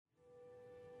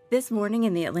This morning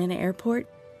in the Atlanta airport,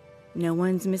 no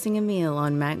one's missing a meal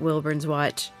on Mac Wilburn's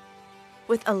watch.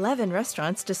 With 11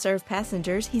 restaurants to serve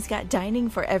passengers, he's got dining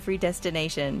for every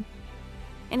destination.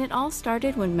 And it all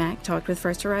started when Mac talked with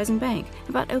First Horizon Bank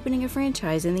about opening a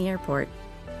franchise in the airport.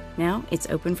 Now it's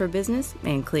open for business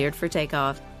and cleared for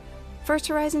takeoff. First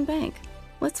Horizon Bank.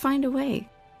 Let's find a way.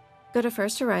 Go to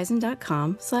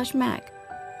firsthorizon.com/Mac.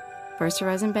 First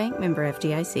Horizon Bank, member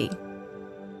FDIC.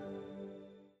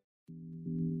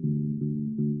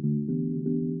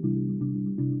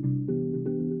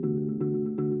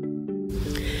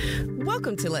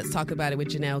 Welcome to Let's Talk About It with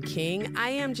Janelle King. I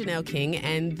am Janelle King,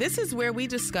 and this is where we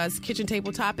discuss kitchen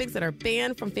table topics that are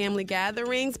banned from family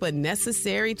gatherings but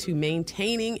necessary to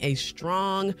maintaining a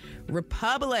strong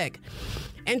republic.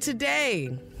 And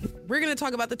today, we're going to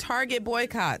talk about the Target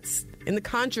boycotts and the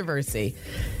controversy.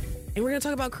 And we're going to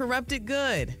talk about corrupted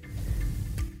good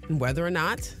and whether or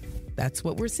not that's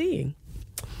what we're seeing.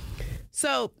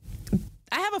 So,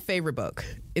 I have a favorite book.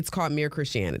 It's called Mere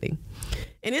Christianity.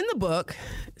 And in the book,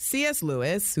 C.S.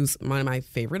 Lewis, who's one of my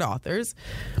favorite authors,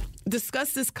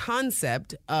 discussed this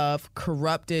concept of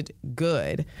corrupted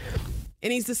good.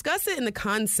 And he's discussed it in the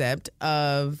concept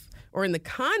of, or in the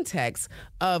context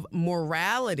of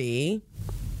morality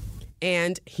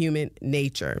and human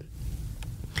nature.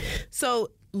 So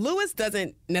Lewis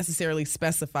doesn't necessarily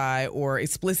specify or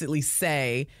explicitly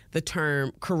say the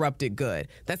term corrupted good.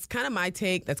 That's kind of my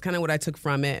take. That's kind of what I took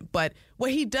from it. But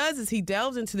what he does is he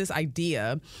delves into this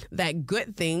idea that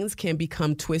good things can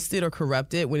become twisted or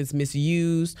corrupted when it's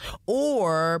misused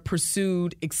or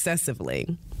pursued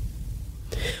excessively.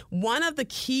 One of the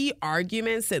key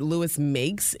arguments that Lewis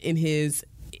makes in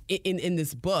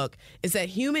this book is that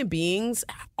human beings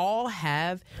all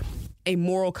have a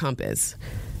moral compass,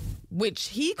 which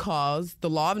he calls the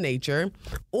law of nature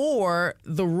or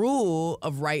the rule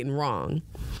of right and wrong.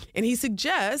 And he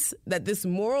suggests that this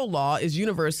moral law is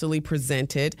universally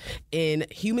presented in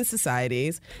human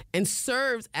societies and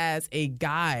serves as a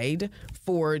guide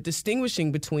for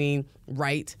distinguishing between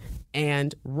right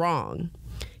and wrong.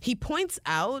 He points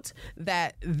out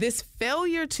that this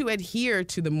failure to adhere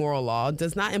to the moral law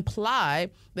does not imply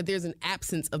that there's an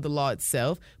absence of the law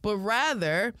itself, but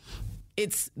rather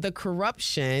it's the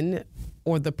corruption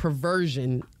or the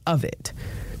perversion of it.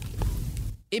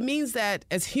 It means that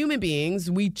as human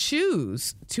beings, we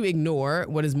choose to ignore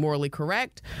what is morally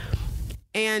correct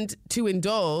and to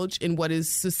indulge in what is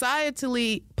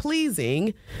societally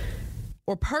pleasing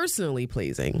or personally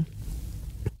pleasing.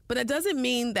 But that doesn't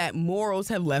mean that morals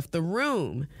have left the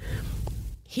room.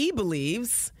 He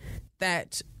believes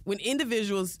that when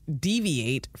individuals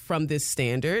deviate from this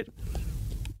standard,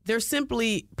 they're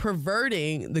simply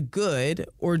perverting the good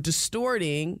or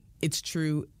distorting its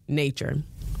true nature.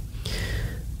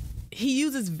 He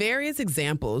uses various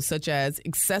examples such as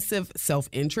excessive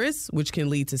self-interest, which can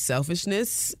lead to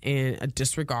selfishness and a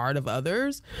disregard of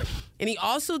others. And he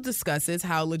also discusses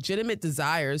how legitimate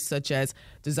desires such as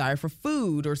desire for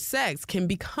food or sex can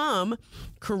become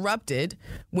corrupted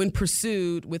when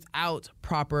pursued without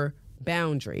proper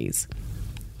boundaries.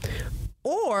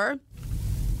 Or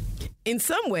in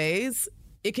some ways,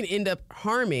 it can end up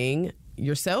harming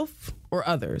yourself or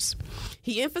others.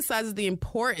 He emphasizes the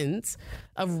importance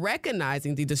of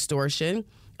recognizing the distortion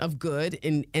of good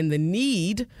and the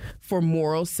need for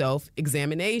moral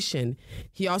self-examination.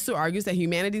 He also argues that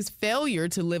humanity's failure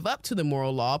to live up to the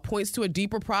moral law points to a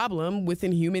deeper problem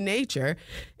within human nature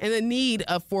and the need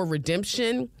for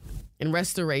redemption and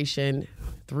restoration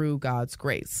through God's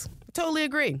grace. I totally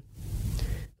agree.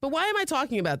 But why am I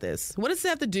talking about this? What does it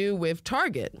have to do with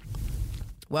Target?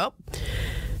 Well,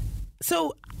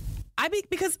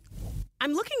 because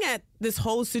I'm looking at this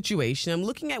whole situation. I'm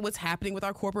looking at what's happening with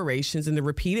our corporations and the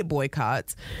repeated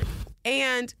boycotts,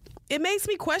 and it makes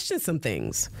me question some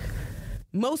things.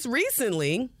 Most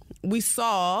recently, we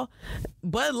saw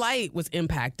Bud Light was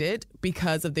impacted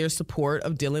because of their support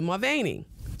of Dylan Mulvaney.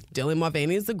 Dylan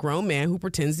Mulvaney is a grown man who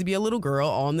pretends to be a little girl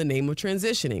all in the name of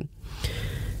transitioning.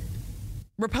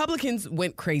 Republicans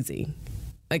went crazy.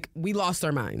 Like, we lost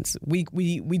our minds.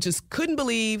 We just couldn't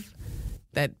believe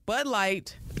that Bud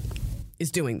Light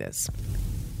is doing this.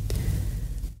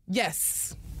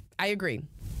 Yes, I agree.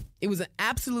 It was an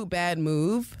absolute bad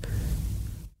move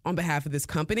on behalf of this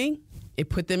company. It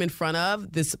put them in front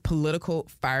of this political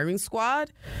firing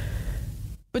squad.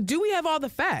 But do we have all the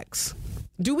facts?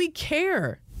 Do we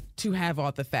care to have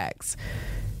all the facts?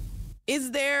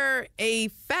 Is there a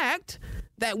fact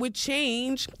that would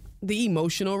change the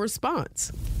emotional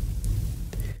response?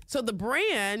 So the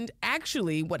brand,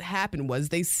 actually, what happened was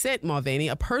they sent Mulvaney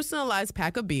a personalized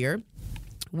pack of beer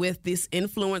with this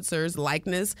influencer's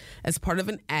likeness as part of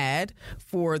an ad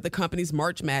for the company's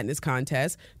March Madness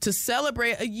contest to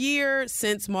celebrate a year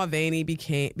since Mulvaney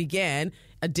began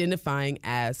identifying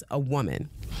as a woman.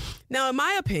 Now, in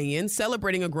my opinion,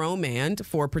 celebrating a grown man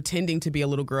for pretending to be a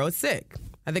little girl is sick.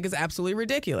 I think it's absolutely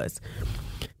ridiculous.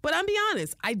 But I'll be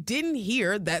honest, I didn't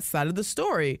hear that side of the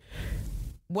story.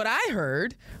 What I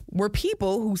heard were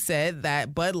people who said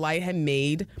that Bud Light had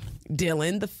made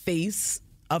Dylan the face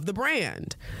of the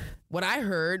brand. What I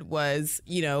heard was,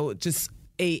 just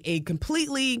a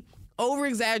completely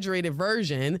over-exaggerated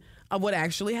version of what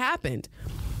actually happened.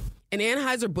 And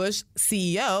Anheuser-Busch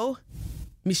CEO,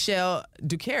 Michel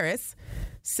Ducaris,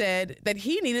 said that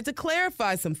he needed to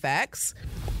clarify some facts,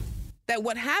 that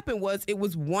what happened was it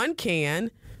was one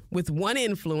can with one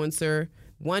influencer,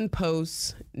 one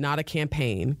post, not a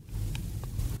campaign.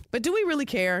 But do we really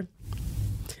care?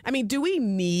 I mean, do we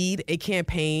need a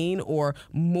campaign or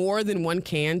more than one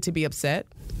can to be upset?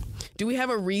 Do we have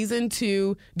a reason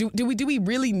to, do we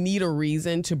really need a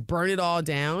reason to burn it all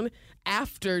down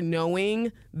after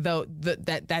knowing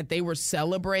that they were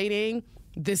celebrating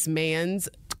this man's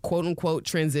quote unquote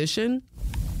transition?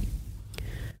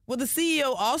 Well, the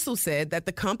CEO also said that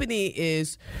the company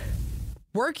is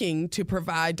working to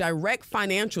provide direct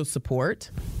financial support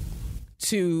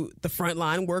to the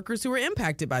frontline workers who were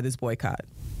impacted by this boycott.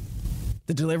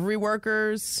 The delivery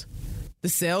workers, the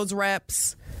sales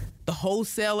reps, the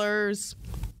wholesalers,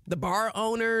 the bar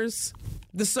owners,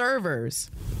 the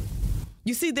servers.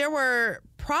 You see, there were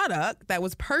product that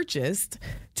was purchased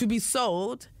to be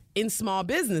sold in small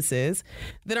businesses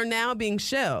that are now being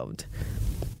shelved.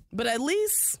 But at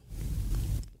least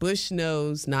Bush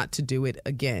knows not to do it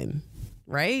again,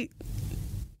 right? I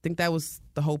think that was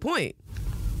the whole point.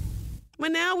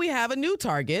 But now we have a new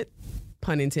target,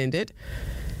 pun intended,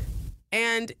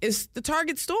 and it's the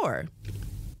Target store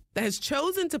that has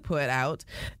chosen to put out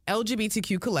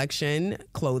LGBTQ collection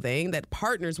clothing that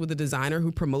partners with a designer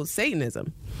who promotes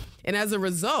Satanism. And as a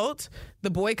result, the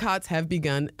boycotts have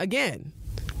begun again.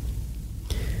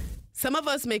 Some of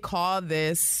us may call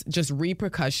this just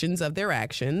repercussions of their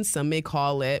actions. Some may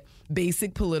call it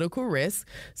basic political risk.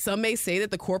 Some may say that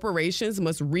the corporations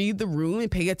must read the room and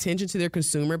pay attention to their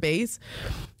consumer base.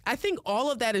 I think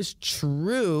all of that is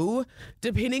true,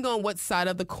 depending on what side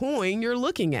of the coin you're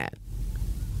looking at.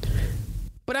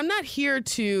 But I'm not here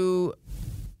to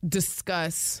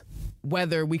discuss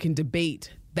whether we can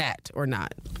debate that or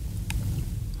not.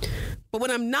 But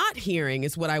what I'm not hearing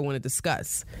is what I want to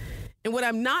discuss. And what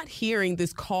I'm not hearing,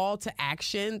 this call to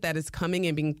action that is coming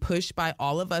and being pushed by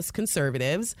all of us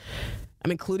conservatives,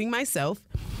 I'm including myself,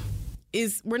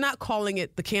 is we're not calling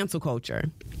it the cancel culture.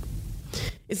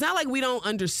 It's not like we don't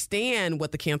understand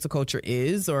what the cancel culture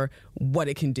is or what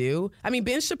it can do. I mean,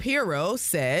 Ben Shapiro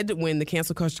said when the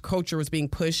cancel culture was being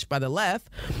pushed by the left,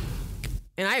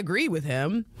 and I agree with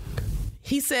him,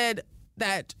 he said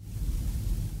that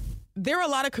there are a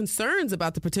lot of concerns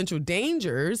about the potential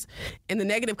dangers and the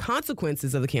negative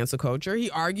consequences of the cancel culture. He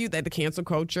argued that the cancel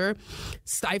culture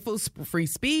stifles free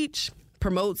speech,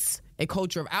 promotes a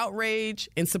culture of outrage,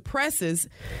 and suppresses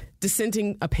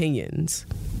dissenting opinions.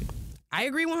 I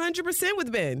agree 100%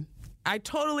 with Ben. I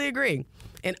totally agree.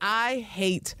 And I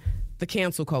hate the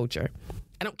cancel culture.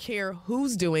 I don't care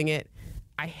who's doing it.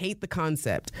 I hate the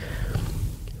concept.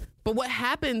 But what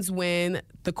happens when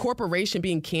the corporation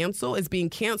being canceled is being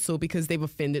canceled because they've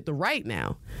offended the right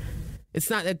now? It's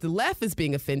not that the left is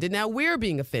being offended. Now we're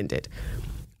being offended.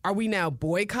 Are we now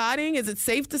boycotting? Is it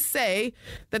safe to say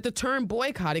that the term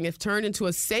boycotting has turned into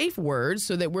a safe word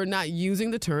so that we're not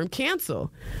using the term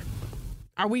cancel?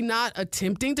 Are we not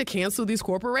attempting to cancel these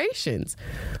corporations?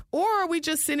 Or are we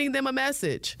just sending them a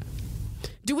message?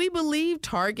 Do we believe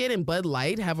Target and Bud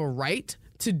Light have a right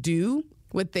to do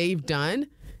what they've done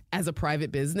as a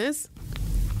private business?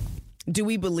 Do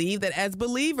we believe that as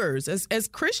believers, as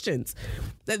Christians,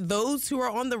 that those who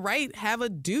are on the right have a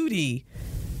duty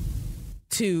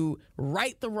to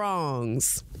right the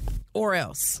wrongs or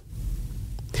else?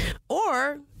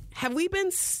 Or have we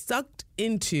been sucked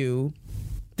into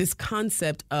this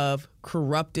concept of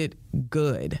corrupted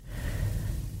good?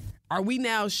 Are we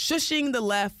now shushing the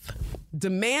left,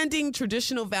 demanding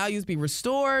traditional values be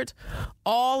restored,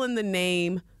 all in the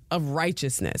name of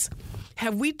righteousness?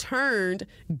 Have we turned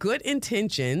good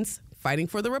intentions, fighting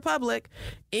for the republic,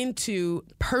 into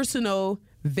personal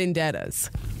vendettas?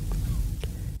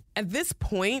 At this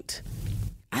point,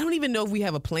 I don't even know if we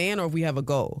have a plan or if we have a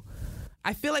goal.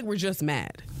 I feel like we're just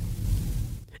mad.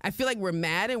 I feel like we're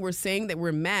mad, and we're saying that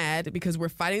we're mad because we're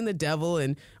fighting the devil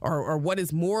and or what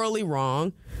is morally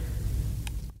wrong.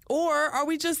 Or are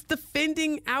we just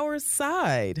defending our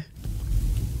side?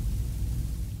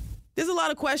 there's a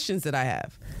lot of questions that I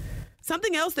have.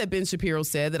 Something else that Ben Shapiro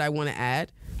said that I want to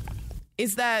add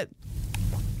is that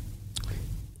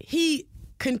he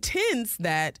contends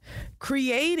that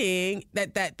creating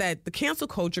that the cancel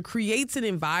culture creates an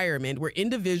environment where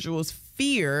individuals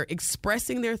fear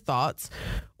expressing their thoughts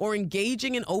or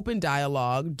engaging in open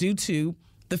dialogue due to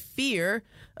the fear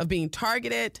of being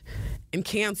targeted and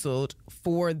canceled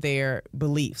for their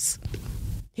beliefs.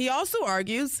 He also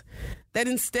argues that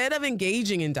instead of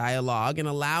engaging in dialogue and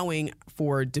allowing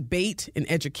for debate and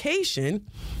education,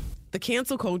 the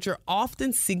cancel culture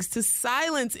often seeks to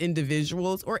silence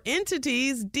individuals or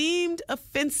entities deemed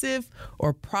offensive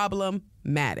or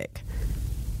problematic.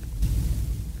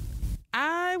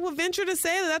 I will venture to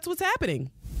say that that's what's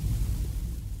happening.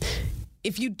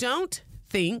 If you don't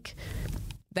think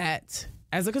that,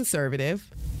 as a conservative,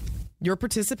 you're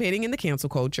participating in the cancel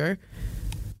culture,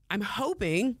 I'm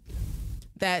hoping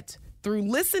that through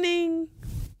listening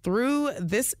through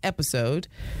this episode,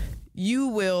 you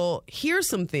will hear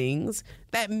some things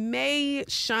that may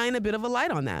shine a bit of a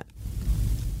light on that,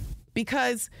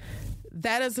 because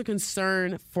that is a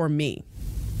concern for me.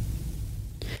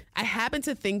 I happen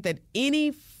to think that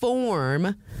any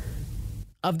form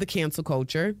of the cancel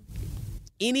culture,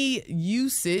 any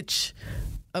usage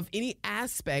of any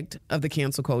aspect of the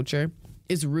cancel culture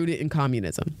is rooted in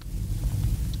communism.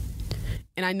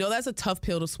 And I know that's a tough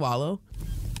pill to swallow,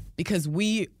 because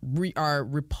we are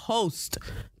repulsed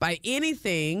by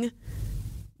anything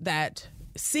that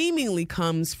seemingly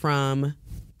comes from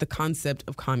the concept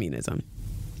of communism.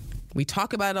 We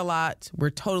talk about it a lot.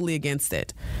 We're totally against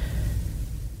it.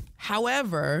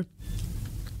 However,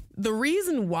 the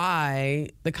reason why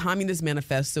the Communist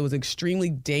Manifesto is an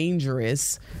extremely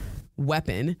dangerous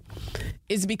weapon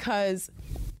is because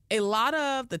a lot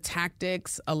of the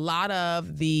tactics, a lot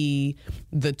of the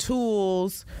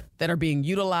tools that are being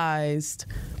utilized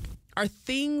are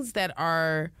things that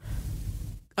are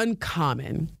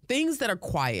uncommon, things that are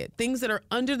quiet, things that are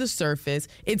under the surface.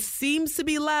 It seems to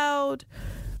be loud,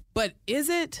 but is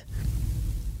it?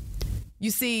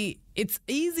 You see, it's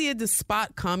easier to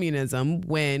spot communism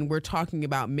when we're talking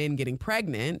about men getting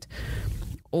pregnant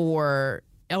or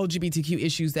LGBTQ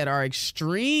issues that are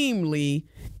extremely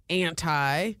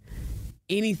anti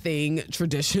anything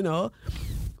traditional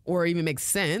or even makes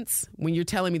sense when you're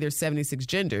telling me there's 76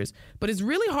 genders. But it's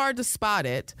really hard to spot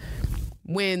it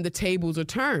when the tables are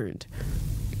turned.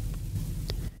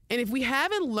 And if we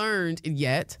haven't learned it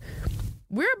yet,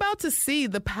 we're about to see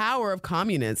the power of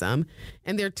communism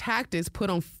and their tactics put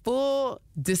on full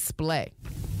display.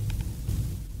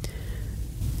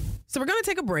 So we're going to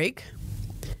take a break.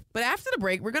 But after the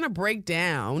break, we're going to break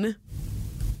down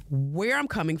where I'm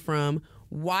coming from,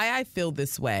 why I feel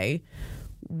this way,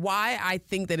 why I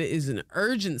think that it is an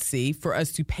urgency for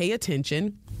us to pay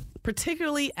attention,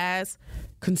 particularly as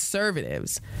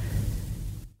conservatives.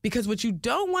 Because what you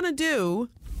don't want to do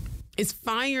is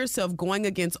find yourself going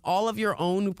against all of your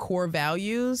own core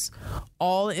values,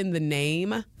 all in the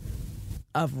name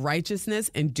of righteousness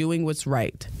and doing what's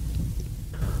right.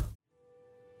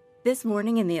 This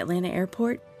morning in the Atlanta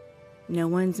airport, no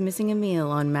one's missing a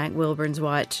meal on Mac Wilburn's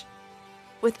watch.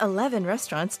 With 11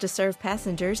 restaurants to serve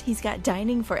passengers, he's got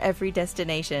dining for every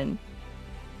destination.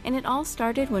 And it all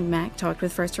started when Mac talked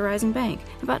with First Horizon Bank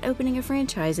about opening a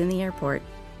franchise in the airport.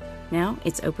 Now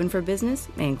it's open for business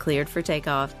and cleared for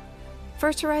takeoff.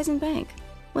 First Horizon Bank.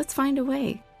 Let's find a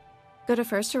way. Go to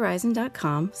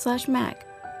firsthorizon.com/Mac.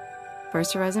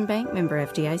 First Horizon Bank, member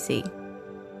FDIC.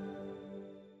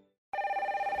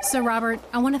 So, Robert,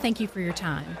 I want to thank you for your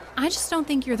time. I just don't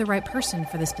think you're the right person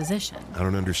for this position. I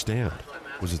don't understand.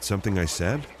 Was it something I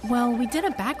said? Well, we did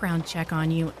a background check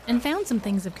on you and found some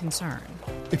things of concern.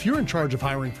 If you're in charge of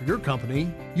hiring for your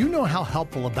company, you know how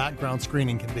helpful a background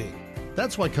screening can be.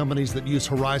 That's why companies that use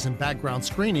Horizon background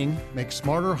screening make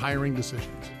smarter hiring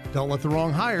decisions. Don't let the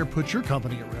wrong hire put your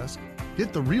company at risk.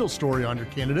 Get the real story on your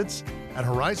candidates at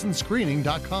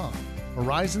horizonscreening.com.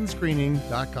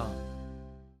 horizonscreening.com.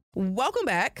 Welcome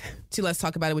back to Let's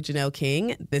Talk About It with Janelle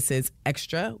King. This is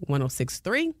Extra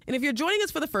 106.3. And if you're joining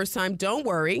us for the first time, don't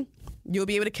worry. You'll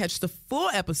be able to catch the full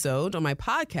episode on my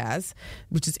podcast,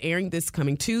 which is airing this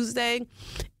coming Tuesday.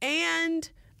 And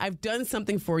I've done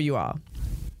something for you all,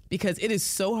 because it is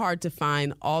so hard to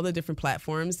find all the different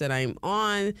platforms that I'm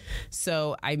on.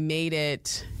 So I made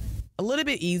it a little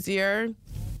bit easier,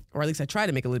 or at least I try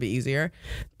to make it a little bit easier,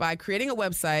 by creating a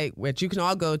website which you can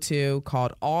all go to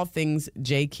called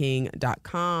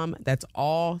allthingsjking.com. That's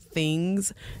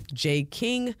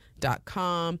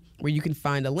allthingsjking.com, where you can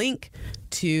find a link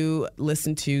to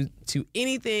listen to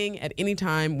anything at any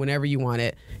time, whenever you want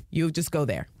it. You just go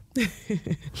there.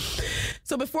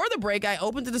 So before the break, I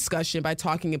opened the discussion by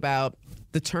talking about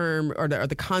the term or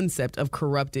the concept of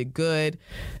corrupted good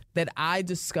that I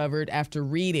discovered after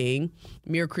reading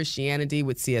Mere Christianity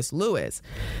with C.S. Lewis.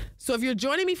 So if you're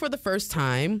joining me for the first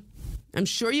time, I'm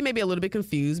sure you may be a little bit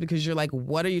confused because you're like,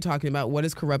 what are you talking about? What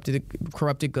is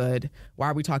corrupted good? Why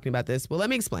are we talking about this? Well, let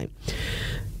me explain.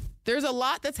 There's a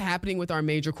lot that's happening with our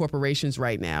major corporations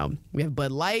right now. We have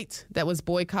Bud Light that was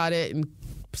boycotted and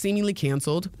seemingly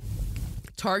canceled.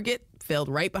 Target failed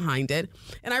right behind it.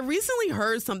 And I recently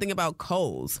heard something about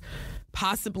Kohl's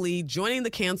possibly joining the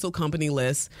cancel company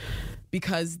list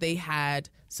because they had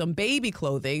some baby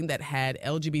clothing that had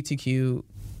LGBTQ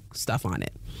stuff on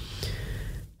it.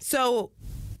 So,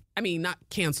 I mean, not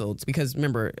canceled, because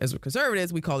remember, as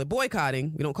conservatives, we call it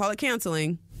boycotting. We don't call it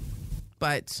canceling.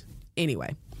 But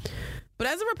anyway. But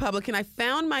as a Republican, I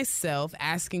found myself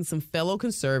asking some fellow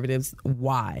conservatives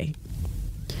why.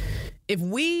 If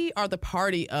we are the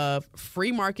party of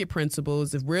free market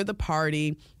principles, if we're the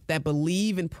party that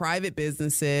believe in private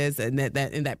businesses and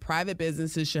that private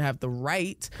businesses should have the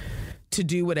right to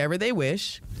do whatever they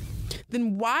wish,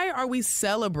 then why are we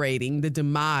celebrating the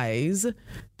demise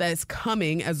that's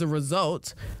coming as a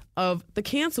result of the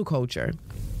cancel culture?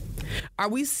 Are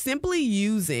we simply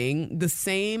using the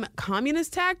same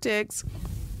communist tactics,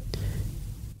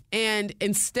 and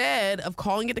instead of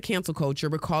calling it the cancel culture,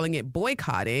 we're calling it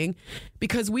boycotting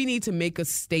because we need to make a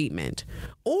statement?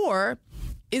 Or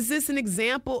is this an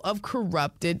example of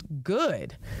corrupted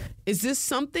good? Is this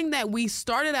something that we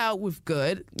started out with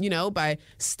good, by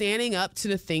standing up to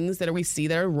the things that we see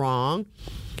that are wrong?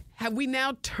 Have we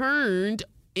now turned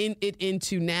it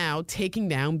into now taking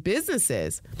down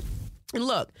businesses? And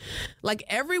look, like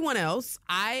everyone else,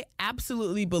 I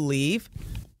absolutely believe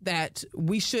that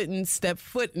we shouldn't step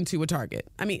foot into a Target.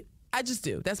 I mean, I just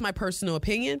do. That's my personal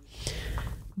opinion.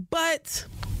 But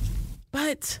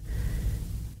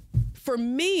for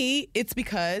me, it's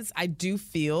because I do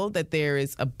feel that there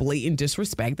is a blatant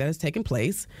disrespect that has taken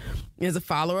place as a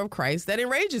follower of Christ that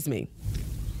enrages me.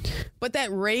 But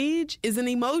that rage is an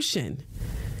emotion.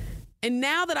 And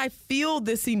now that I feel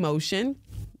this emotion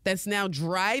that's now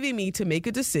driving me to make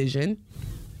a decision,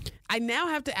 I now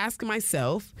have to ask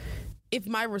myself if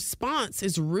my response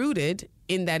is rooted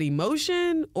in that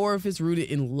emotion or if it's rooted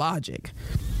in logic.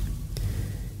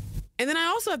 And then I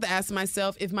also have to ask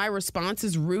myself if my response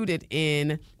is rooted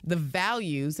in the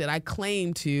values that I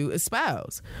claim to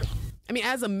espouse. I mean,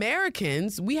 as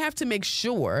Americans, we have to make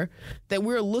sure that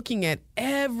we're looking at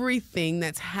everything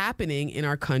that's happening in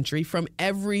our country from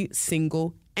every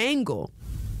single angle.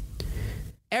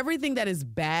 Everything that is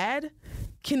bad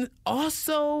can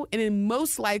also, and in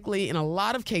most likely, in a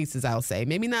lot of cases, I'll say,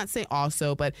 maybe not say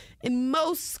also, but in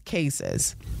most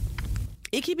cases,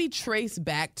 it can be traced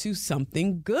back to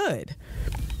something good.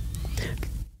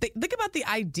 Think about the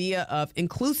idea of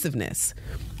inclusiveness.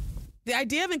 The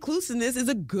idea of inclusiveness is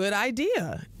a good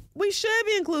idea. We should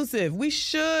be inclusive. We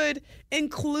should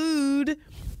include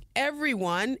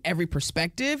everyone, every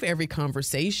perspective, every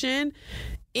conversation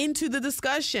into the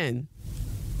discussion.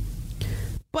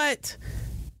 But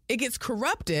it gets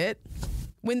corrupted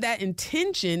when that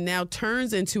intention now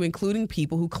turns into including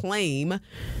people who claim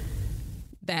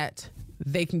that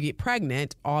they can get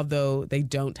pregnant although they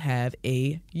don't have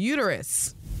a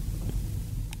uterus.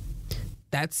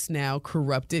 That's now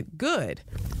corrupted good.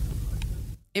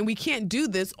 And we can't do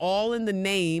this all in the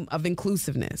name of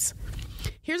inclusiveness.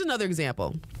 Here's another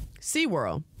example.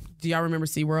 SeaWorld. Do y'all remember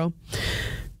SeaWorld?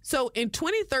 So in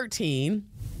 2013,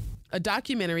 a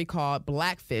documentary called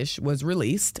Blackfish was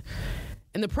released.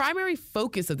 And the primary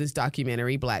focus of this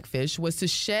documentary, Blackfish, was to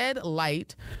shed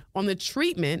light on the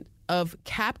treatment of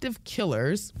captive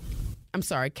killer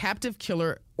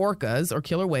orcas or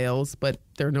killer whales, but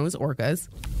they're known as orcas.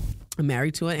 I'm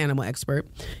married to an animal expert.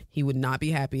 He would not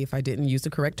be happy if I didn't use the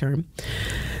correct term.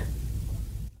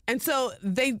 And so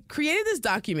they created this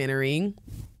documentary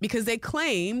because they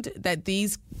claimed that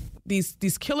these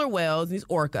killer whales, these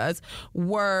orcas,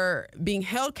 were being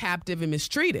held captive and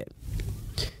mistreated.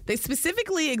 They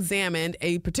specifically examined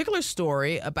a particular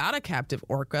story about a captive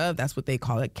orca, that's what they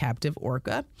call it, captive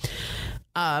orca,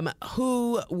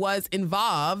 who was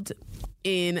involved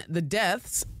in the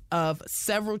deaths of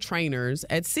several trainers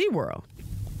at SeaWorld.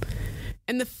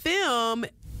 And the film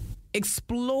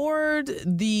explored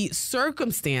the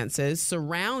circumstances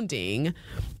surrounding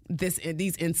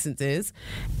these instances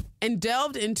and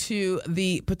delved into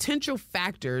the potential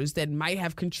factors that might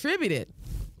have contributed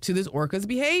to this orca's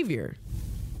behavior.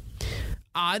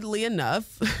 Oddly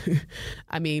enough,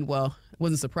 it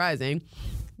wasn't surprising,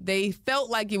 They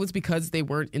felt like it was because they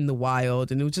weren't in the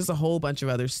wild, and it was just a whole bunch of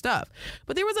other stuff.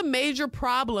 But there was a major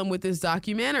problem with this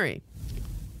documentary.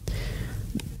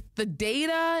 The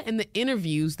data and the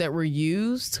interviews that were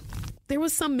used, there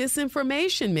was some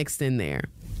misinformation mixed in there.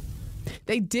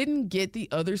 They didn't get the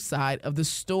other side of the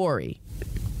story.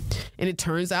 And it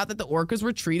turns out that the orcas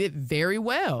were treated very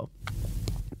well.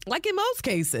 Like in most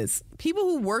cases, people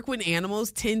who work with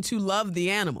animals tend to love the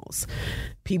animals.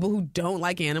 People who don't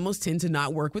like animals tend to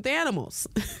not work with animals.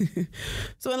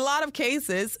 So in a lot of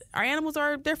cases, our animals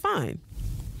they're fine.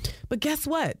 But guess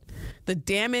what? The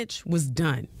damage was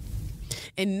done.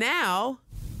 And now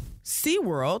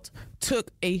SeaWorld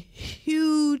took a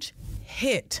huge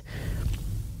hit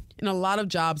and a lot of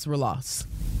jobs were lost.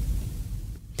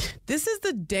 This is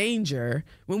the danger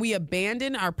when we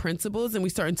abandon our principles and we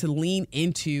start to lean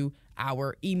into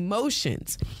our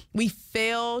emotions. We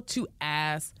fail to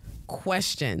ask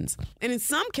questions. And in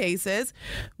some cases,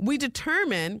 we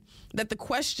determine that the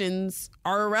questions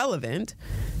are irrelevant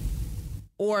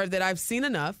or that I've seen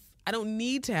enough. I don't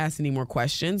need to ask any more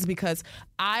questions because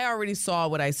I already saw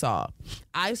what I saw.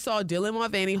 I saw Dylan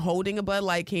Mulvaney holding a Bud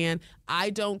Light can.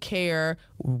 I don't care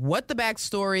what the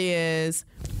backstory is.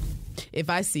 If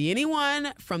I see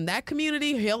anyone from that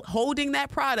community holding that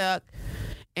product,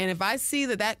 and if I see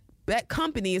that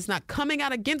company is not coming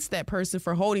out against that person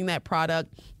for holding that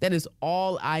product, that is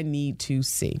all I need to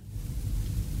see.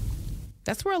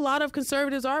 That's where a lot of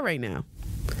conservatives are right now.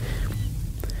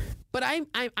 But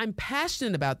I'm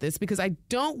passionate about this because I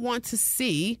don't want to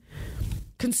see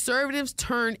conservatives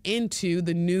turn into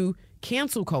the new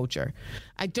cancel culture.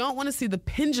 I don't want to see the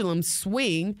pendulum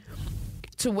swing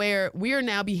to where we are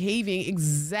now behaving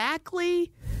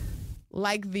exactly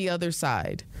like the other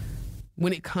side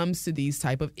when it comes to these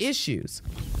type of issues.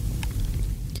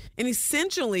 And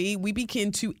essentially, we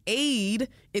begin to aid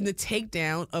in the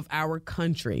takedown of our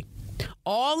country,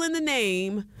 all in the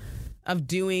name of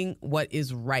doing what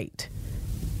is right.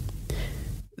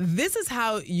 This is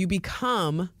how you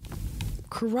become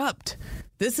corrupt.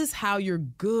 This is how your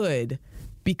good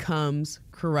becomes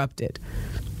corrupted.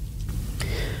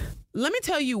 Let me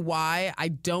tell you why I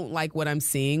don't like what I'm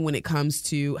seeing when it comes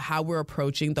to how we're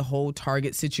approaching the whole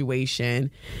Target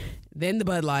situation, then the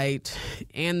Bud Light,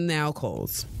 and now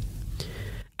Kohl's.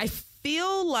 I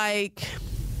feel like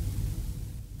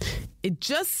it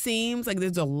just seems like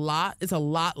it's a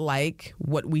lot like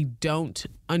what we don't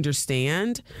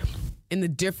understand and the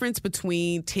difference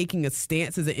between taking a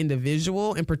stance as an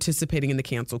individual and participating in the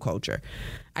cancel culture.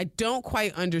 I don't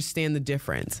quite understand the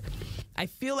difference. I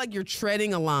feel like you're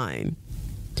treading a line.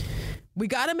 We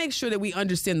got to make sure that we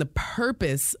understand the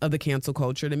purpose of the cancel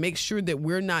culture to make sure that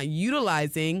we're not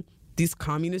utilizing these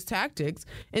communist tactics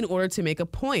in order to make a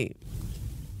point.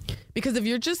 Because if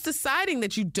you're just deciding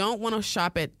that you don't want to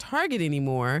shop at Target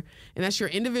anymore, and that's your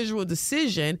individual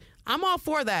decision, I'm all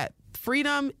for that.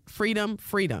 Freedom, freedom,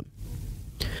 freedom.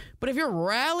 But if you're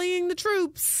rallying the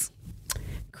troops,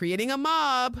 creating a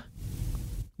mob,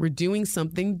 we're doing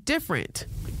something different.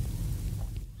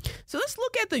 So let's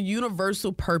look at the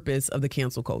universal purpose of the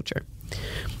cancel culture.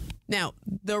 Now,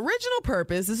 the original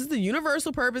purpose, this is the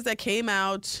universal purpose that came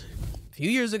out a few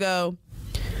years ago.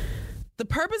 The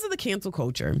purpose of the cancel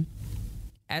culture,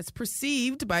 as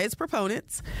perceived by its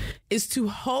proponents, is to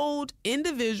hold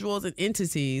individuals and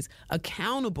entities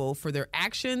accountable for their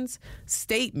actions,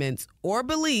 statements, or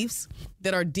beliefs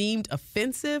that are deemed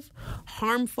offensive,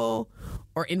 harmful,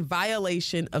 or in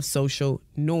violation of social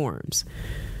norms.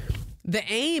 The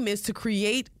aim is to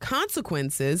create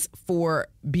consequences for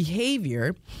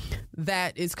behavior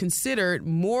that is considered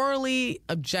morally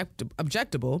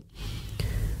objectionable,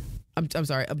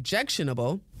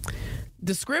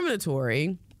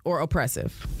 discriminatory, or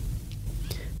oppressive.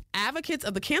 Advocates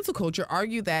of the cancel culture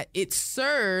argue that it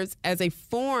serves as a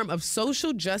form of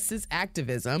social justice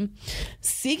activism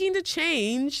seeking to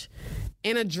change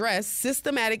and address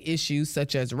systematic issues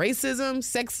such as racism,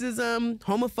 sexism,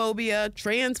 homophobia,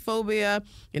 transphobia,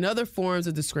 and other forms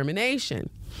of discrimination.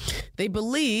 They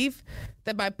believe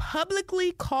that by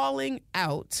publicly calling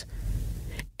out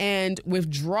and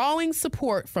withdrawing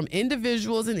support from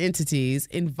individuals and entities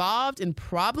involved in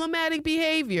problematic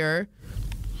behavior,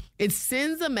 it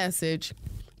sends a message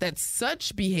that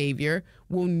such behavior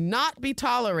will not be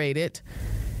tolerated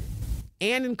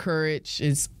and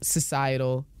encourages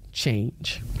societal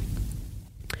change.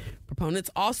 Proponents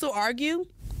also argue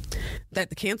that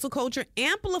the cancel culture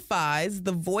amplifies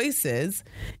the voices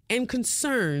and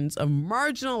concerns of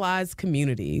marginalized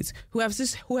communities who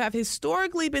have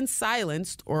historically been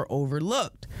silenced or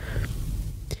overlooked.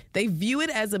 They view it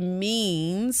as a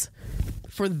means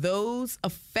for those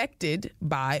affected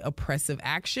by oppressive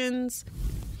actions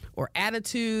or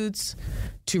attitudes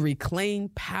to reclaim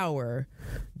power,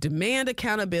 demand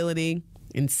accountability,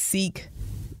 and seek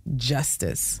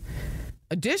justice.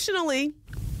 Additionally,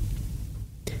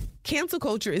 cancel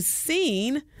culture is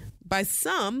seen by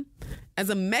some as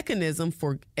a mechanism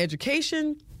for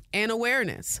education and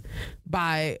awareness.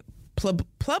 By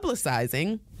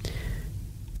publicizing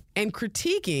and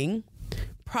critiquing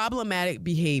problematic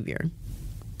behavior,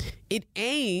 it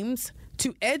aims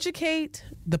to educate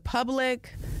the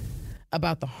public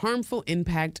about the harmful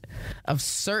impact of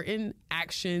certain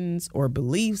actions or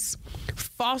beliefs,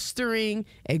 fostering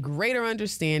a greater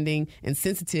understanding and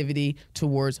sensitivity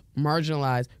towards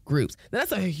marginalized groups. Now,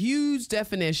 that's a huge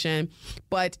definition,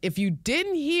 but if you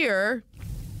didn't hear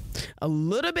a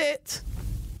little bit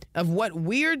of what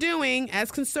we're doing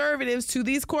as conservatives to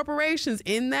these corporations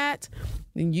in that,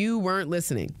 then you weren't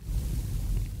listening.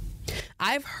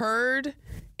 I've heard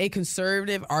a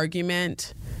conservative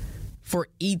argument for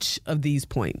each of these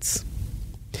points.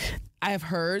 I've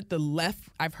heard the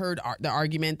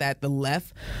argument that the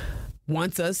left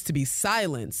wants us to be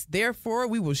silenced. Therefore,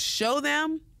 we will show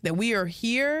them that we are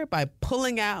here by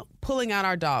pulling out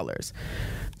our dollars.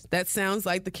 That sounds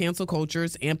like the cancel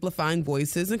culture's amplifying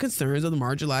voices and concerns of the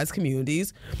marginalized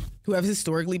communities who have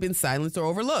historically been silenced or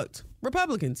overlooked.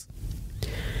 Republicans.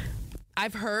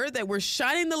 I've heard that we're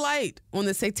shining the light on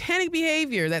the satanic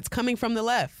behavior that's coming from the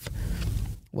left.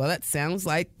 Well, that sounds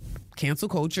like cancel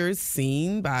culture is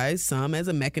seen by some as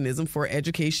a mechanism for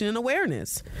education and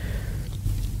awareness.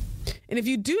 And if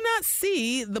you do not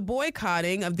see the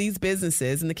boycotting of these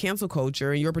businesses and the cancel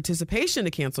culture and your participation in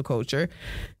the cancel culture,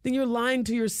 then you're lying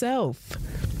to yourself.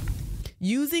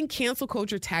 Using cancel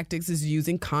culture tactics is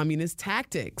using communist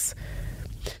tactics.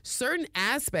 Certain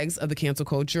aspects of the cancel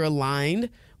culture aligned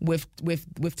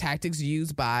with tactics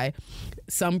used by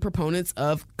some proponents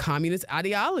of communist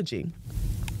ideology.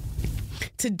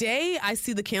 Today, I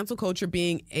see the cancel culture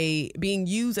being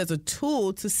used as a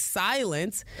tool to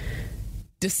silence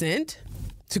dissent,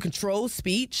 to control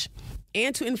speech,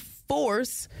 and to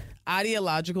enforce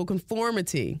ideological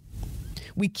conformity.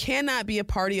 We cannot be a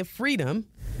party of freedom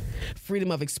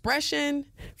of expression,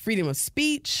 freedom of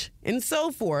speech, and so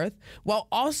forth, while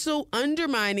also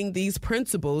undermining these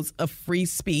principles of free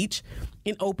speech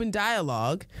and open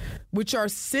dialogue, which are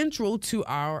central to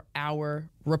our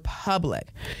republic.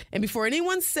 And before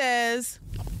anyone says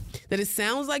that it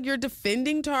sounds like you're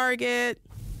defending Target,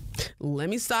 let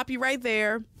me stop you right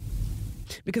there.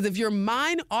 Because if your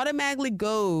mind automatically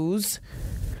goes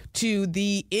to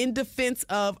the in defense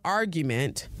of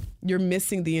argument, you're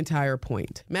missing the entire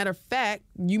point. Matter of fact,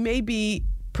 you may be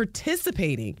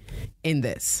participating in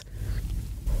this.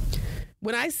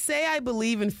 When I say I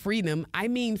believe in freedom, I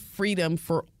mean freedom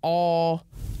for all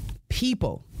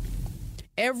people.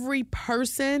 Every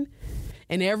person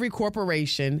and every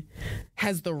corporation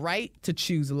has the right to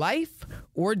choose life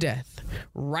or death,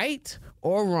 right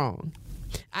or wrong.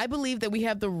 I believe that we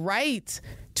have the right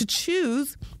to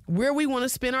choose where we want to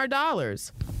spend our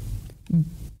dollars.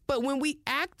 But when we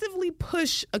actively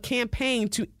push a campaign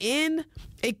to end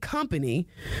a company,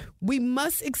 we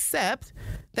must accept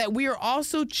that we are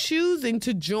also choosing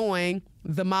to join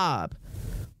the mob,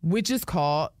 which is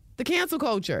called the cancel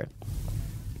culture.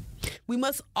 We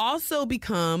must also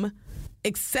become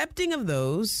accepting of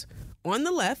those on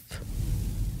the left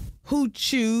who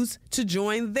choose to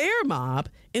join their mob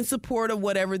in support of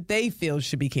whatever they feel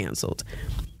should be canceled.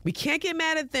 We can't get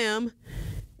mad at them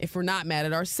if we're not mad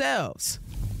at ourselves.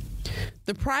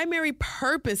 The primary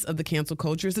purpose of the cancel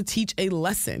culture is to teach a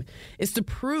lesson. It's to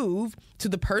prove to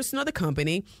the person or the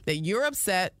company that you're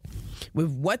upset with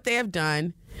what they have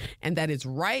done and that it's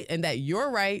right and that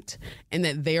you're right and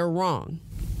that they're wrong.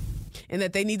 And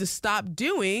that they need to stop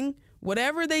doing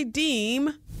whatever they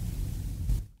deem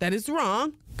that is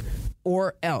wrong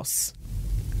or else.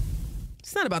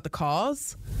 It's not about the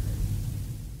cause.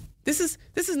 This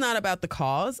is not about the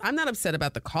cause. I'm not upset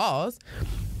about the cause.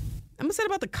 I'm upset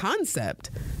about the concept.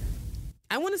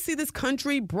 I want to see this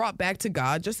country brought back to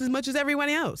God just as much as everyone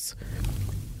else.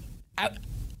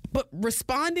 But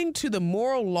responding to the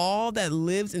moral law that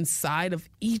lives inside of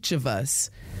each of us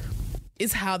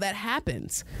is how that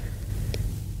happens.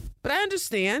 But I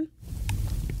understand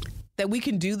that we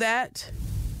can do that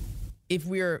if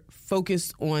we're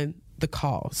focused on the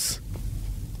cause.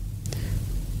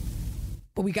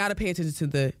 But we got to pay attention to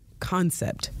the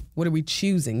concept. What are we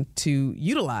choosing to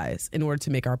utilize in order to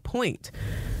make our point?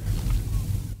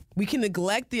 We can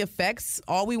neglect the effects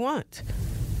all we want.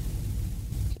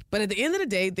 But at the end of the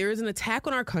day, there is an attack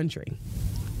on our country.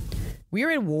 We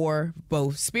are in war,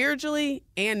 both spiritually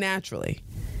and naturally.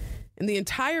 And the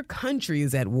entire country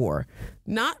is at war,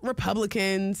 not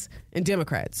Republicans and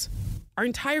Democrats. Our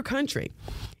entire country.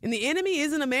 And the enemy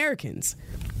isn't Americans.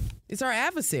 It's our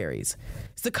adversaries.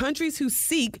 It's the countries who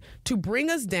seek to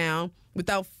bring us down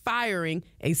without firing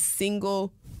a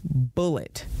single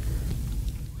bullet.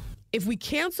 If we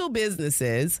cancel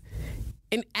businesses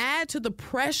and add to the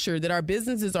pressure that our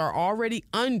businesses are already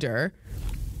under,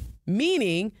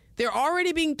 meaning they're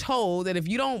already being told that if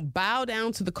you don't bow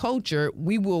down to the culture,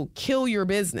 we will kill your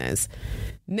business.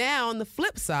 Now, on the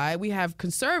flip side, we have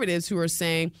conservatives who are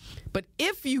saying, but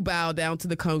if you bow down to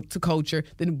the culture,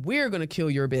 then we're going to kill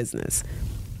your business.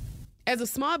 As a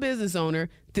small business owner,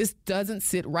 this doesn't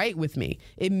sit right with me.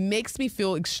 It makes me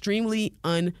feel extremely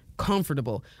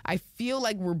uncomfortable. I feel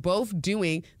like we're both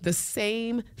doing the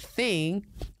same thing,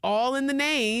 all in the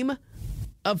name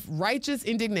of righteous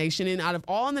indignation and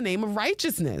all in the name of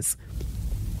righteousness.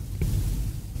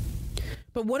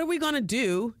 But what are we going to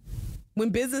do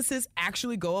when businesses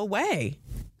actually go away?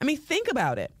 I mean, think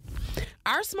about it.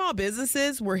 Our small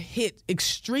businesses were hit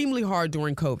extremely hard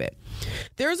during COVID.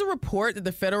 There's a report that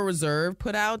the Federal Reserve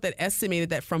put out that estimated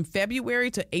that from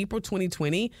February to April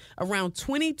 2020, around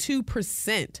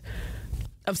 22%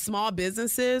 of small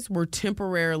businesses were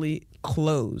temporarily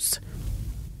closed.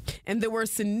 And there were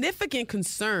significant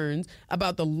concerns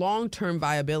about the long-term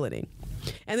viability.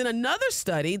 And then another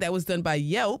study that was done by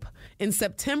Yelp in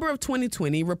September of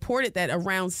 2020 reported that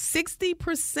around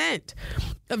 60%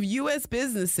 of U.S.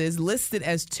 businesses listed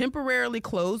as temporarily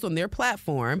closed on their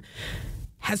platform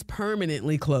has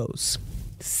permanently closed.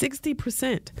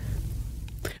 60%.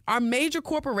 Our major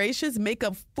corporations make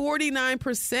up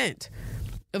 49%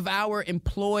 of our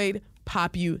employed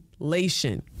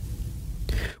population.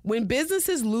 When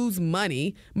businesses lose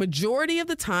money, majority of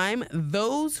the time,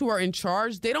 those who are in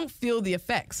charge, they don't feel the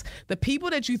effects. The people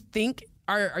that you think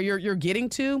you're getting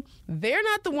to, they're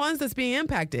not the ones that's being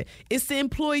impacted. It's the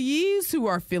employees who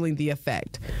are feeling the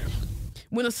effect.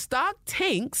 When a stock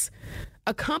tanks,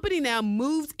 a company now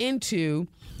moves into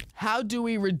how do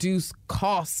we reduce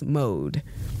costs mode.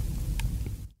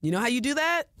 You know how you do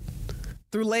that?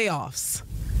 Through layoffs.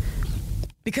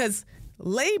 Because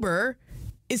labor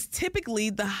is typically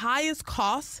the highest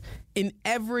cost in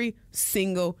every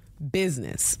single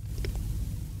business.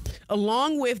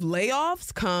 Along with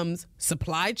layoffs comes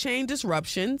supply chain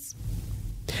disruptions,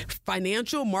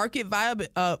 financial market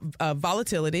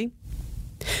volatility,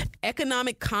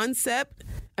 economic confidence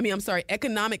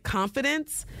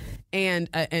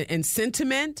and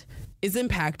sentiment is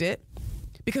impacted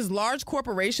because large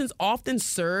corporations often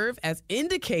serve as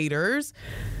indicators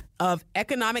of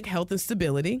economic health and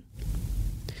stability.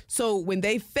 So when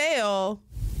they fail,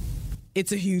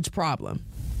 it's a huge problem,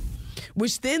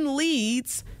 which then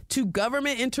leads to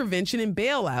government intervention and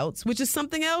bailouts, which is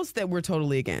something else that we're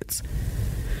totally against.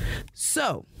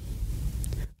 So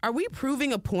are we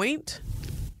proving a point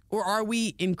or are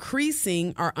we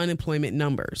increasing our unemployment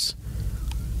numbers?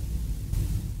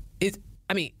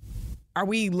 Are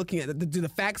we looking at, do the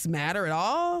facts matter at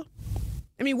all?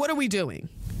 I mean, what are we doing?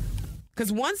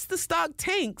 Because once the stock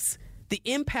tanks, the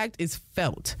impact is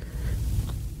felt.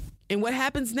 And what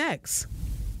happens next?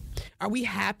 Are we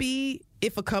happy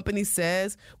if a company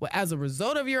says, well, as a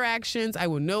result of your actions, I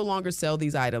will no longer sell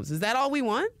these items? Is that all we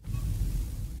want?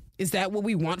 Is that what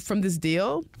we want from this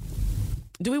deal?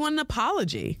 Do we want an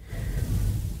apology?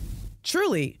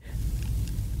 Truly,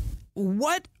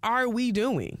 what are we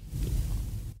doing?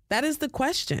 That is the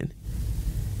question.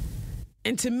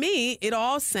 And to me, it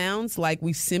all sounds like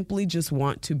we simply just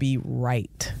want to be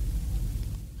right.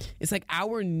 It's like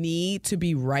our need to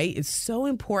be right is so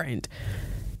important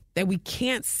that we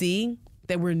can't see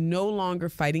that we're no longer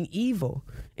fighting evil.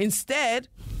 Instead,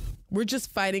 we're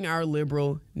just fighting our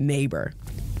liberal neighbor.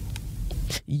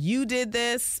 You did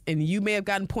this and you may have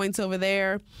gotten points over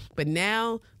there, but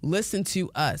now listen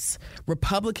to us.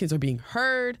 Republicans are being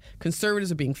heard.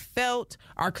 Conservatives are being felt.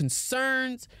 Our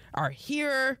concerns are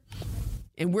here.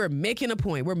 And we're making a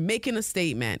point. We're making a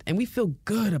statement. And we feel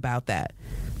good about that.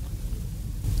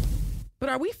 But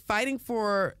are we fighting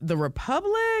for the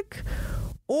republic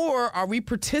or are we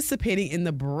participating in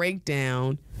the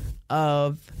breakdown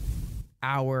of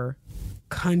our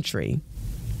country?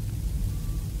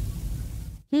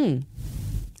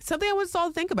 Something I want us all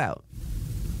to think about.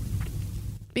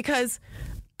 Because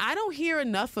I don't hear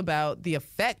enough about the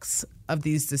effects of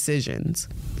these decisions.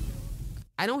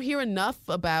 I don't hear enough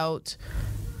about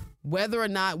whether or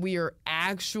not we are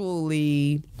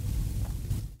actually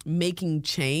making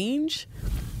change.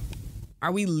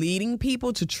 Are we leading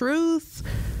people to truth?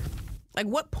 Like,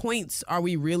 what points are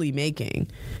we really making?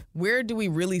 Where do we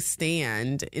really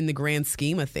stand in the grand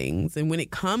scheme of things? And when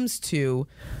it comes to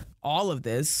all of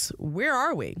this, where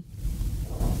are we?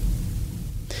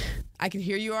 I can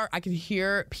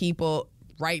hear people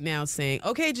right now saying,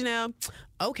 okay, Janelle,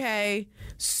 okay,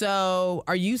 so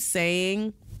are you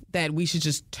saying that we should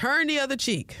just turn the other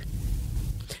cheek?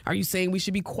 Are you saying we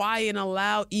should be quiet and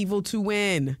allow evil to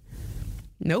win?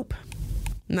 Nope,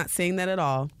 I'm not saying that at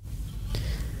all.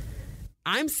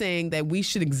 I'm saying that we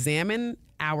should examine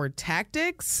our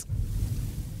tactics.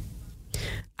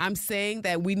 I'm saying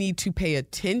that we need to pay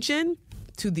attention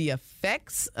to the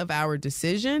effects of our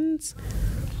decisions.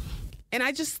 And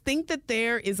I just think that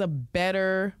there is a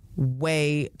better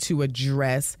way to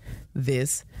address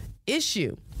this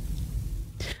issue.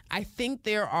 I think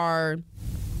there are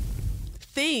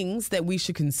things that we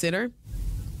should consider.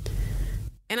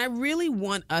 And I really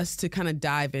want us to kind of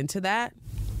dive into that.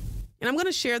 And I'm going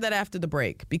to share that after the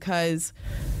break because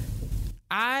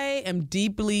I am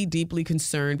deeply, deeply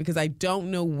concerned because I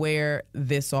don't know where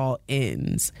this all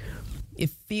ends. It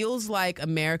feels like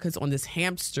America's on this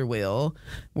hamster wheel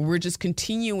where we're just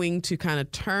continuing to kind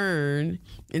of turn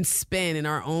and spin in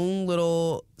our own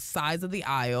little sides of the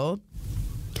aisle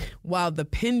while the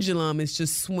pendulum is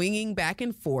just swinging back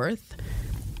and forth.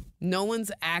 No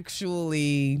one's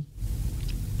actually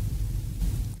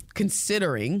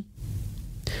considering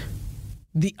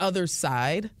the other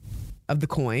side of the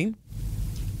coin.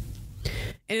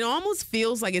 And it almost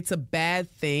feels like it's a bad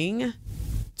thing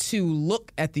to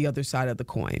look at the other side of the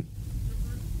coin.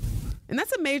 And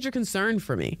that's a major concern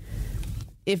for me.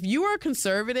 If you are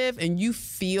conservative and you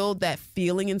feel that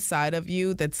feeling inside of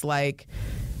you that's like,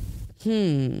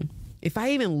 if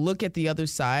I even look at the other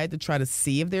side to try to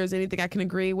see if there's anything I can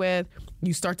agree with,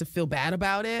 you start to feel bad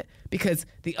about it because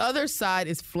the other side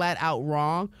is flat out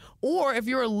wrong. Or if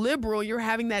you're a liberal, you're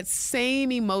having that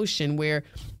same emotion where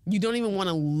you don't even want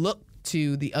to look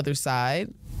to the other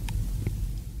side,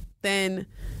 then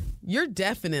you're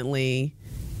definitely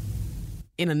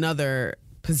in another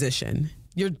position.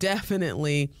 You're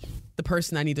definitely the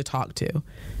person I need to talk to.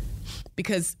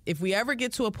 Because if we ever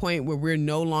get to a point where we're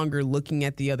no longer looking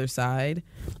at the other side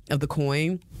of the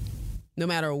coin, no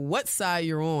matter what side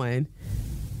you're on,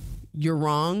 you're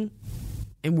wrong,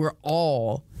 and we're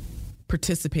all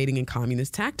participating in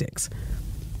communist tactics.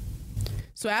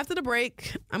 So after the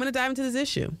break, I'm going to dive into this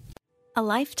issue. A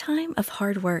lifetime of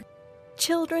hard work,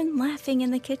 children laughing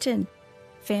in the kitchen,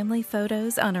 family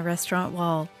photos on a restaurant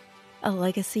wall, a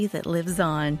legacy that lives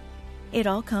on. It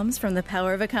all comes from the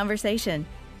power of a conversation,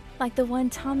 like the one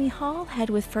Tommy Hall had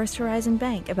with First Horizon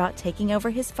Bank about taking over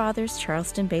his father's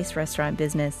Charleston-based restaurant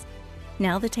business.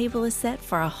 Now the table is set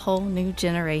for a whole new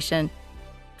generation.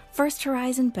 First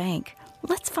Horizon Bank.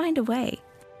 Let's find a way.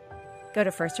 Go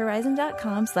to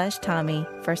firsthorizon.com/Tommy.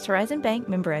 First Horizon Bank,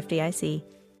 member FDIC.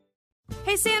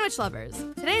 Hey sandwich lovers,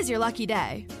 today's your lucky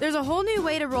day. There's a whole new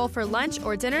way to roll for lunch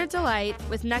or dinner delight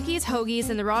with Nucky's Hoagies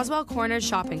in the Roswell Corners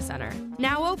Shopping Center.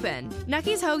 Now open.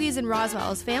 Nucky's Hoagies in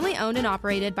Roswell is family owned and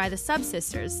operated by the Sub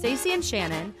Sisters, Stacy and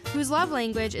Shannon, whose love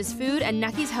language is food and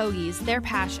Nucky's Hoagies, their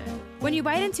passion. When you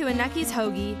bite into a Nucky's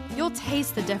Hoagie, you'll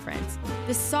taste the difference.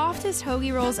 The softest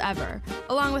hoagie rolls ever,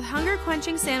 along with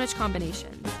hunger-quenching sandwich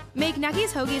combinations. Make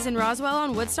Nucky's Hoagies in Roswell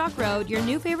on Woodstock Road your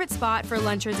new favorite spot for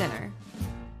lunch or dinner.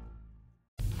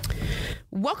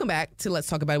 Welcome back to Let's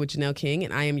Talk About It with Janelle King,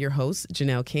 and I am your host,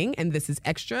 Janelle King, and this is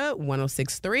Extra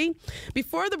 106.3.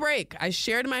 Before the break, I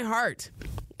shared my heart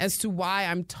as to why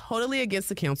I'm totally against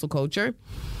the cancel culture,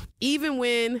 even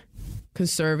when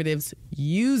conservatives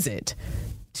use it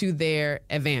to their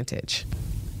advantage.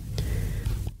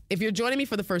 If you're joining me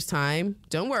for the first time,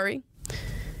 don't worry.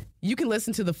 You can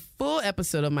listen to the full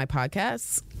episode of my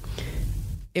podcast.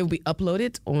 It will be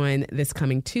uploaded on this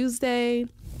coming Tuesday,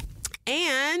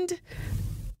 and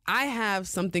I have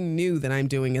something new that I'm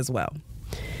doing as well.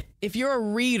 If you're a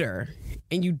reader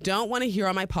and you don't want to hear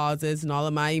all my pauses and all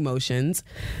of my emotions,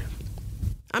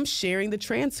 I'm sharing the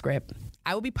transcript.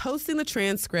 I will be posting the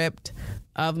transcript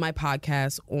of my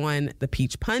podcast on the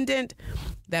Peach Pundit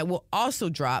that will also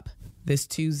drop this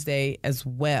Tuesday as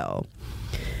well.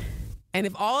 And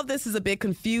if all of this is a bit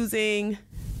confusing,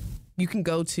 you can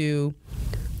go to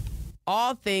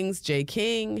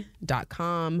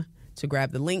allthingsjking.com to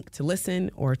grab the link to listen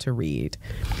or to read.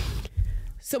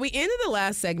 So we ended the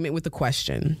last segment with the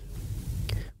question,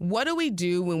 what do we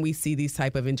do when we see these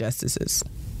type of injustices?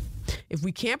 If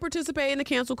we can't participate in the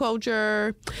cancel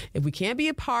culture, if we can't be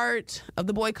a part of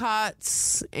the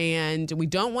boycotts, and we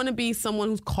don't want to be someone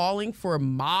who's calling for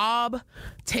mob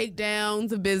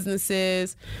takedowns of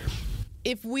businesses,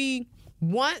 if we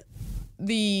want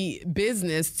the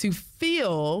business to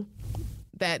feel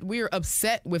that we're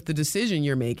upset with the decision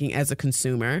you're making as a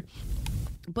consumer,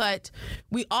 But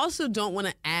we also don't want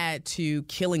to add to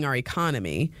killing our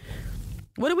economy.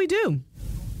 What do we do?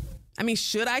 I mean,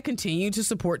 should I continue to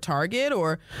support Target,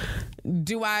 or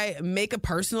do I make a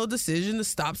personal decision to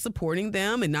stop supporting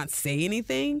them and not say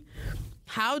anything?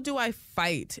 How do I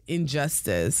fight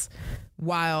injustice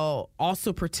while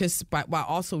also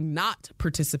not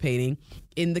participating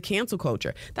in the cancel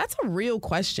culture? That's a real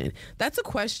question. That's a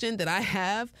question that I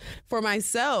have for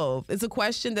myself. It's a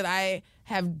question that I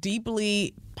have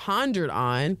deeply pondered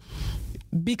on,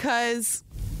 because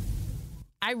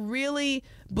I really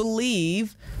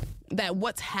believe that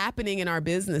what's happening in our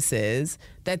businesses,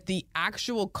 that the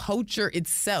actual culture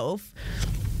itself,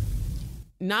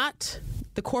 not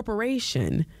the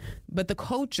corporation, but the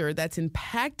culture that's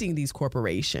impacting these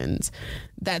corporations,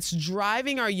 that's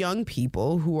driving our young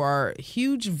people, who are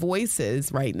huge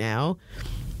voices right now,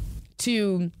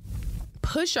 to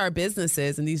push our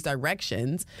businesses in these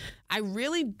directions. I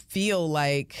really feel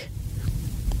like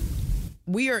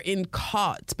we are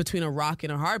caught between a rock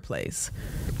and a hard place.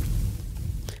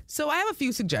 So I have a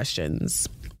few suggestions,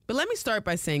 but let me start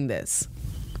by saying this.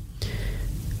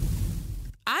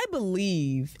 I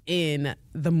believe in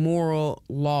the moral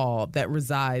law that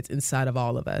resides inside of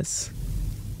all of us.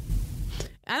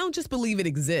 I don't just believe it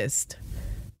exists.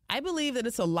 I believe that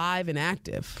it's alive and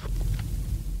active.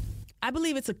 I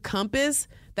believe it's a compass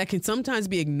that can sometimes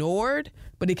be ignored,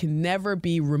 but it can never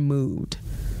be removed.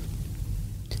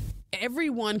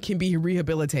 Everyone can be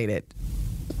rehabilitated.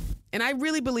 And I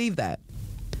really believe that.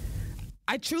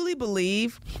 I truly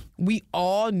believe we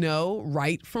all know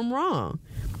right from wrong.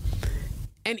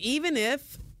 And even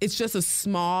if it's just a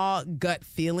small gut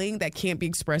feeling that can't be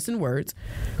expressed in words,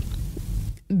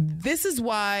 this is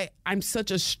why I'm such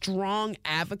a strong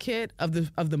advocate of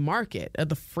the market, of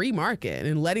the free market,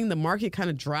 and letting the market kind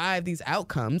of drive these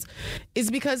outcomes,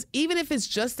 is because even if it's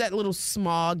just that little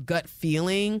small gut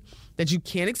feeling that you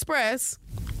can't express,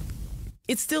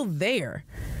 it's still there.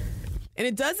 And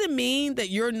it doesn't mean that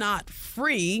you're not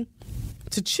free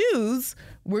to choose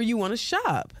where you want to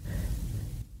shop.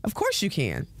 Of course you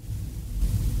can.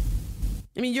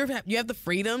 I mean, you have the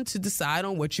freedom to decide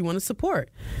on what you want to support.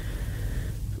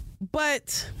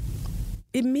 But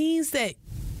it means that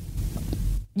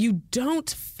you don't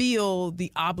feel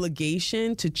the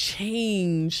obligation to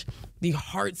change the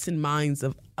hearts and minds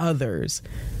of others.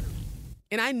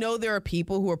 And I know there are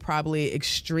people who are probably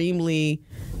extremely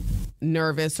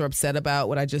nervous or upset about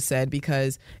what I just said,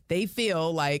 because they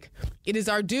feel like it is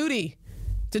our duty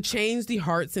to change the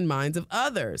hearts and minds of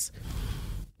others.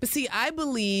 But see, I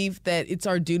believe that it's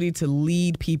our duty to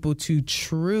lead people to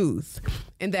truth,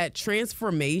 and that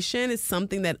transformation is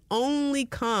something that only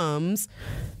comes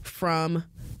from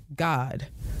God.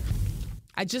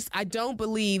 I don't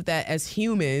believe that as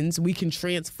humans we can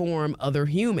transform other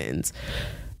humans.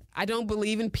 I don't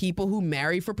believe in people who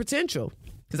marry for potential,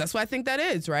 because that's what I think that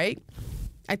is, right?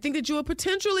 I think that you will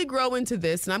potentially grow into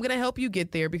this, and I'm going to help you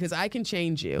get there because I can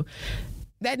change you.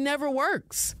 That never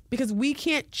works, because we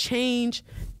can't change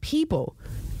people.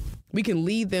 We can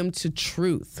lead them to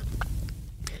truth.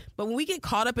 But when we get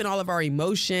caught up in all of our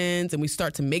emotions and we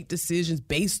start to make decisions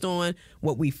based on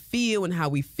what we feel and how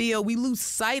we feel, we lose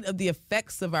sight of the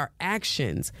effects of our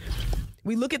actions.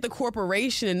 We look at the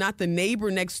corporation and not the neighbor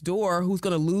next door who's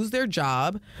going to lose their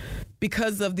job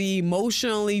because of the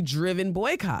emotionally driven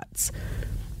boycotts.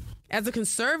 As a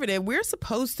conservative, we're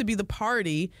supposed to be the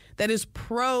party that is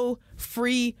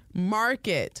pro-free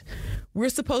market. We're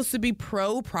supposed to be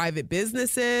pro-private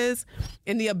businesses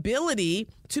and the ability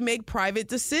to make private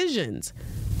decisions.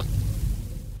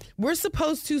 We're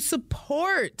supposed to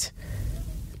support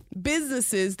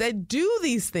businesses that do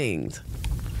these things.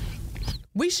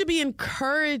 We should be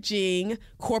encouraging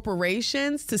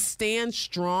corporations to stand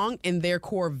strong in their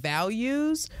core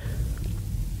values,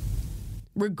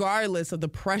 regardless of the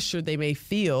pressure they may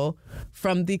feel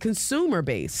from the consumer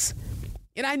base.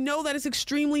 And I know that it's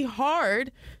extremely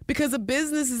hard because a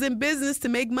business is in business to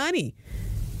make money.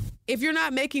 If you're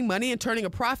not making money and turning a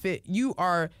profit, you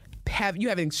have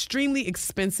an extremely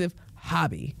expensive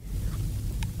hobby.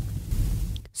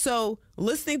 So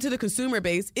listening to the consumer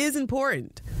base is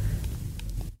important.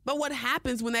 But what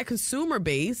happens when that consumer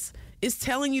base is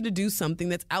telling you to do something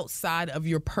that's outside of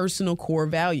your personal core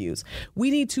values?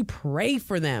 We need to pray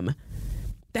for them.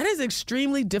 That is an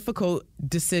extremely difficult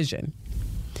decision.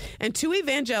 And to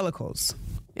evangelicals,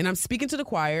 and I'm speaking to the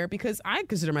choir because I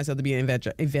consider myself to be an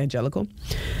evangelical,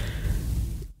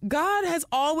 God has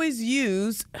always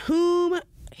used whom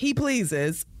he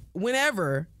pleases,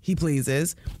 whenever he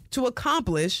pleases, to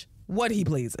accomplish what he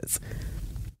pleases.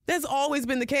 That's always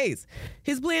been the case.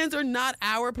 His plans are not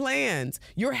our plans.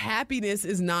 Your happiness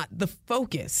is not the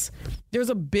focus. There's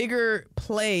a bigger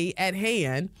play at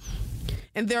hand.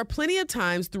 And there are plenty of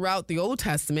times throughout the Old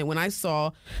Testament when I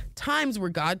saw times where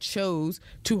God chose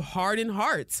to harden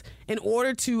hearts in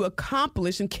order to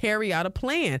accomplish and carry out a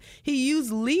plan. He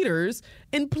used leaders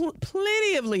and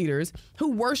plenty of leaders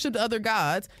who worshiped other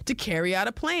gods to carry out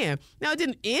a plan. Now, it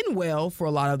didn't end well for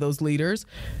a lot of those leaders,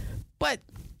 but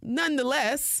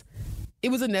nonetheless, it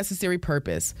was a necessary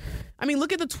purpose. I mean,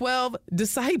 look at the 12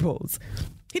 disciples.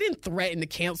 He didn't threaten to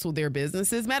cancel their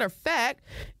businesses. Matter of fact,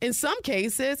 in some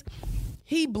cases,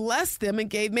 he blessed them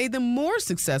and made them more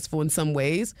successful in some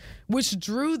ways, which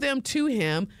drew them to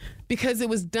him because it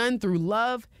was done through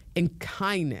love and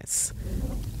kindness.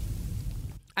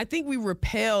 I think we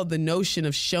repel the notion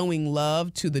of showing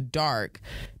love to the dark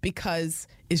because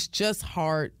it's just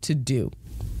hard to do.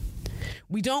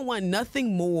 We don't want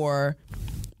nothing more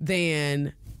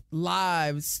than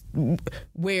lives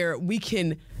where we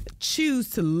can choose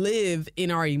to live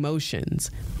in our emotions.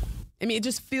 I mean, it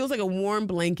just feels like a warm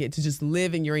blanket to just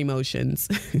live in your emotions.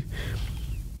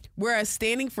 Whereas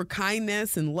standing for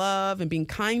kindness and love and being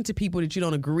kind to people that you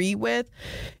don't agree with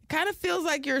kind of feels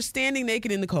like you're standing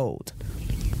naked in the cold.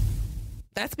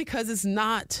 That's because it's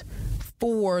not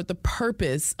for the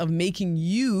purpose of making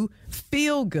you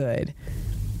feel good.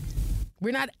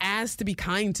 We're not asked to be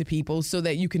kind to people so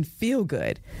that you can feel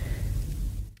good.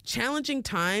 Challenging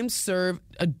times serve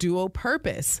a dual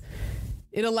purpose.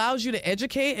 It allows you to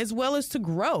educate as well as to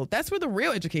grow. That's where the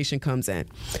real education comes in.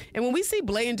 And when we see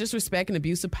blatant disrespect and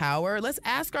abuse of power, let's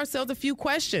ask ourselves a few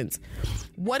questions.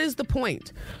 What is the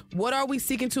point? What are we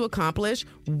seeking to accomplish?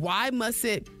 Why must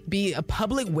it be a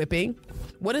public whipping?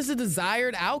 What is the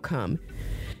desired outcome?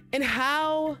 And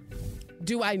how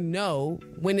do I know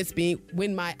when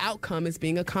my outcome is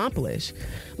being accomplished?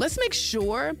 Let's make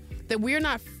sure that we're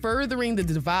not furthering the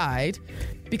divide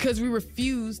because we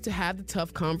refuse to have the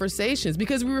tough conversations,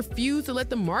 because we refuse to let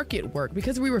the market work,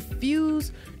 because we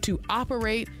refuse to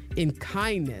operate in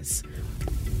kindness.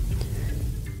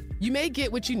 You may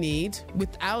get what you need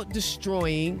without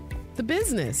destroying the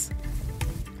business.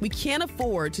 We can't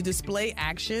afford to display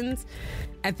actions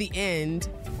at the end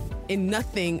and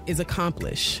nothing is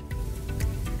accomplished.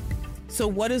 So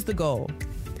what is the goal?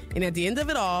 And at the end of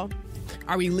it all,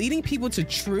 are we leading people to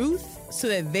truth so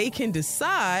that they can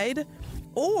decide,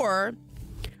 or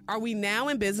are we now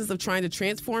in business of trying to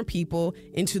transform people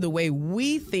into the way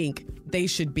we think they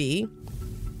should be?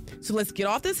 So let's get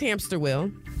off this hamster wheel.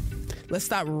 Let's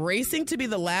stop racing to be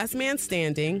the last man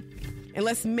standing, and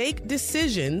let's make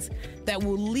decisions that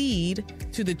will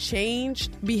lead to the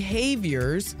changed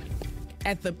behaviors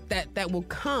that will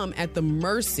come at the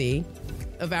mercy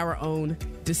of our own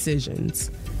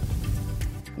decisions.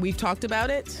 We've talked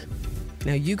about it.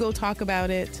 Now you go talk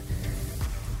about it.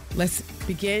 Let's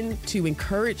begin to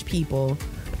encourage people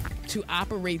to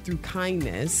operate through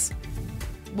kindness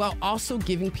while also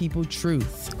giving people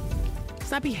truth.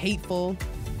 Let's not be hateful.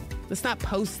 Let's not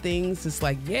post things. It's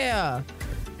like, yeah,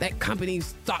 that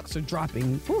company's stocks are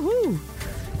dropping. Woohoo!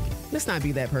 Let's not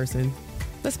be that person.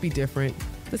 Let's be different.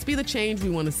 Let's be the change we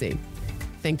want to see.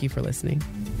 Thank you for listening.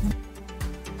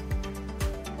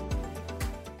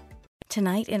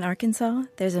 Tonight in Arkansas,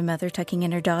 there's a mother tucking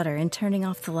in her daughter and turning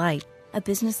off the light. A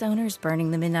business owner is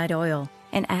burning the midnight oil.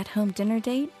 An at-home dinner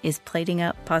date is plating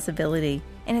up possibility.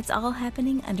 And it's all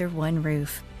happening under one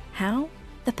roof. How?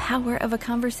 The power of a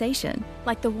conversation,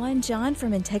 like the one John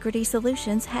from Integrity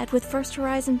Solutions had with First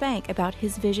Horizon Bank about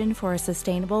his vision for a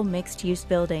sustainable mixed-use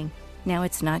building. Now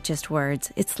it's not just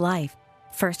words, it's life.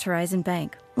 First Horizon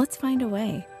Bank. Let's find a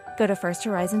way. Go to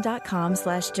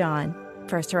firsthorizon.com/John.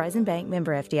 First Horizon Bank,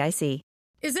 member FDIC.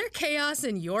 Is there chaos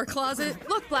in your closet?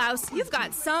 Look, Blouse, you've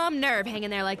got some nerve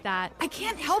hanging there like that. I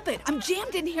can't help it. I'm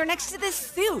jammed in here next to this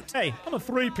suit. Hey, I'm a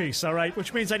three-piece, all right,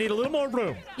 which means I need a little more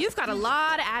room. You've got a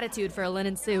lot of attitude for a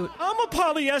linen suit. I'm a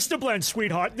polyester blend,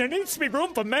 sweetheart. There needs to be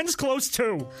room for men's clothes,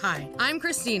 too. Hi, I'm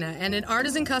Christina, and at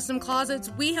Artisan Custom Closets,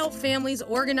 we help families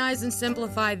organize and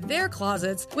simplify their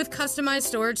closets with customized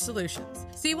storage solutions.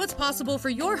 See what's possible for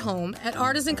your home at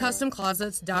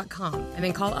artisancustomclosets.com, and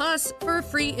then call us for a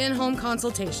free in-home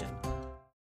consultation.